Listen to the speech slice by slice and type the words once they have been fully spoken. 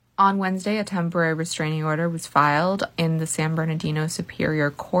On Wednesday, a temporary restraining order was filed in the San Bernardino Superior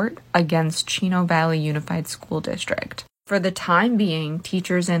Court against Chino Valley Unified School District. For the time being,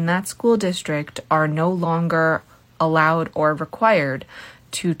 teachers in that school district are no longer allowed or required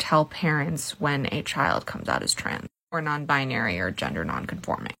to tell parents when a child comes out as trans or non-binary or gender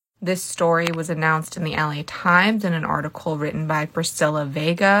non-conforming. This story was announced in the LA Times in an article written by Priscilla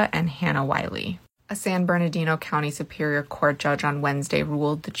Vega and Hannah Wiley. A San Bernardino County Superior Court judge on Wednesday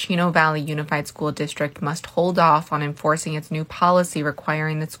ruled the Chino Valley Unified School District must hold off on enforcing its new policy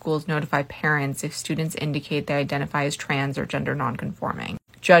requiring that schools notify parents if students indicate they identify as trans or gender nonconforming.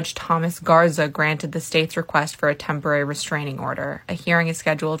 Judge Thomas Garza granted the state's request for a temporary restraining order. A hearing is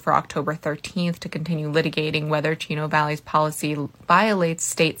scheduled for October 13th to continue litigating whether Chino Valley's policy violates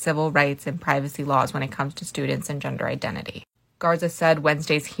state civil rights and privacy laws when it comes to students and gender identity. Garza said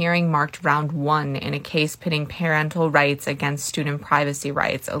Wednesday's hearing marked round one in a case pitting parental rights against student privacy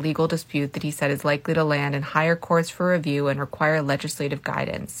rights, a legal dispute that he said is likely to land in higher courts for review and require legislative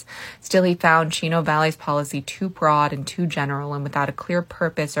guidance. Still, he found Chino Valley's policy too broad and too general and without a clear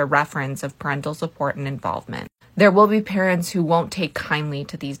purpose or reference of parental support and involvement. There will be parents who won't take kindly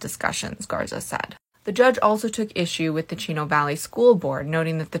to these discussions, Garza said. The judge also took issue with the Chino Valley School Board,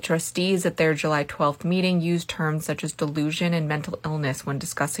 noting that the trustees at their July 12th meeting used terms such as delusion and mental illness when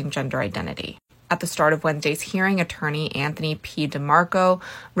discussing gender identity. At the start of Wednesday's hearing, attorney Anthony P. DeMarco,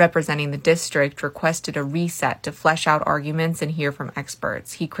 representing the district, requested a reset to flesh out arguments and hear from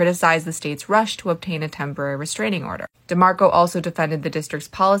experts. He criticized the state's rush to obtain a temporary restraining order. DeMarco also defended the district's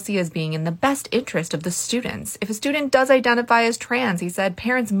policy as being in the best interest of the students. If a student does identify as trans, he said,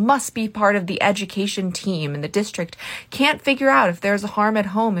 parents must be part of the education team, and the district can't figure out if there's harm at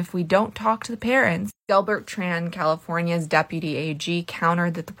home if we don't talk to the parents. Delbert Tran, California's deputy AG,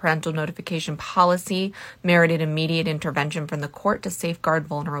 countered that the parental notification policy merited immediate intervention from the court to safeguard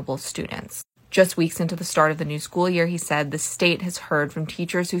vulnerable students. Just weeks into the start of the new school year, he said the state has heard from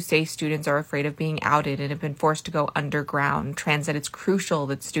teachers who say students are afraid of being outed and have been forced to go underground. Tran said it's crucial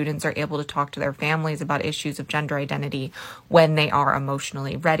that students are able to talk to their families about issues of gender identity when they are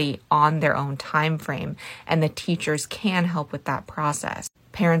emotionally ready on their own time frame, and the teachers can help with that process.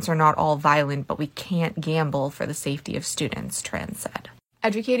 Parents are not all violent, but we can't gamble for the safety of students, Tran said.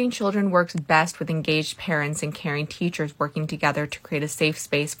 Educating children works best with engaged parents and caring teachers working together to create a safe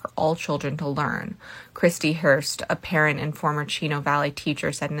space for all children to learn, Christy Hurst, a parent and former Chino Valley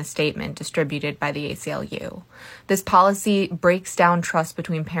teacher, said in a statement distributed by the ACLU. This policy breaks down trust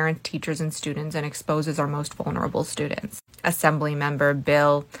between parents, teachers, and students and exposes our most vulnerable students. Assemblymember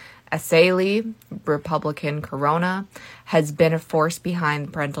Bill Asalee, Republican Corona, has been a force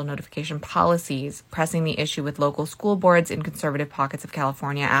behind parental notification policies, pressing the issue with local school boards in conservative pockets of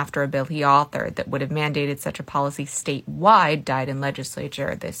California after a bill he authored that would have mandated such a policy statewide died in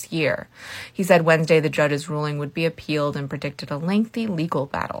legislature this year. He said Wednesday the judge's ruling would be appealed and predicted a lengthy legal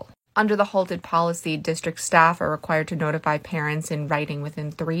battle. Under the halted policy, district staff are required to notify parents in writing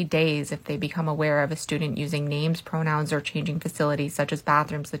within 3 days if they become aware of a student using names, pronouns, or changing facilities such as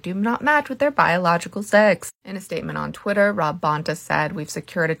bathrooms that do not match with their biological sex. In a statement on Twitter, Rob Bonta said, "We've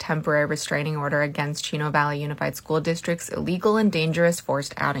secured a temporary restraining order against Chino Valley Unified School District's illegal and dangerous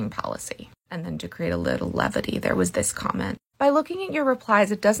forced outing policy." And then to create a little levity, there was this comment. By looking at your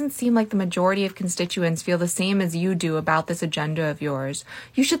replies, it doesn't seem like the majority of constituents feel the same as you do about this agenda of yours.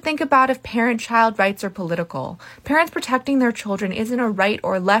 You should think about if parent-child rights are political. Parents protecting their children isn't a right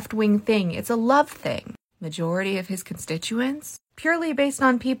or left-wing thing. It's a love thing. Majority of his constituents? Purely based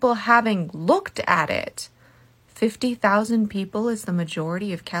on people having looked at it. 50,000 people is the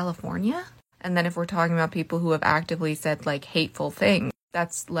majority of California? And then if we're talking about people who have actively said, hateful things,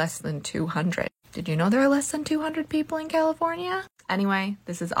 that's less than 200. Did you know there are less than 200 people in California? Anyway,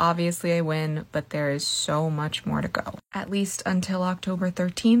 this is obviously a win, but there is so much more to go. At least until October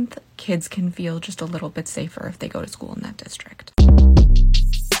 13th, kids can feel just a little bit safer if they go to school in that district.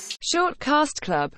 Shortcast Club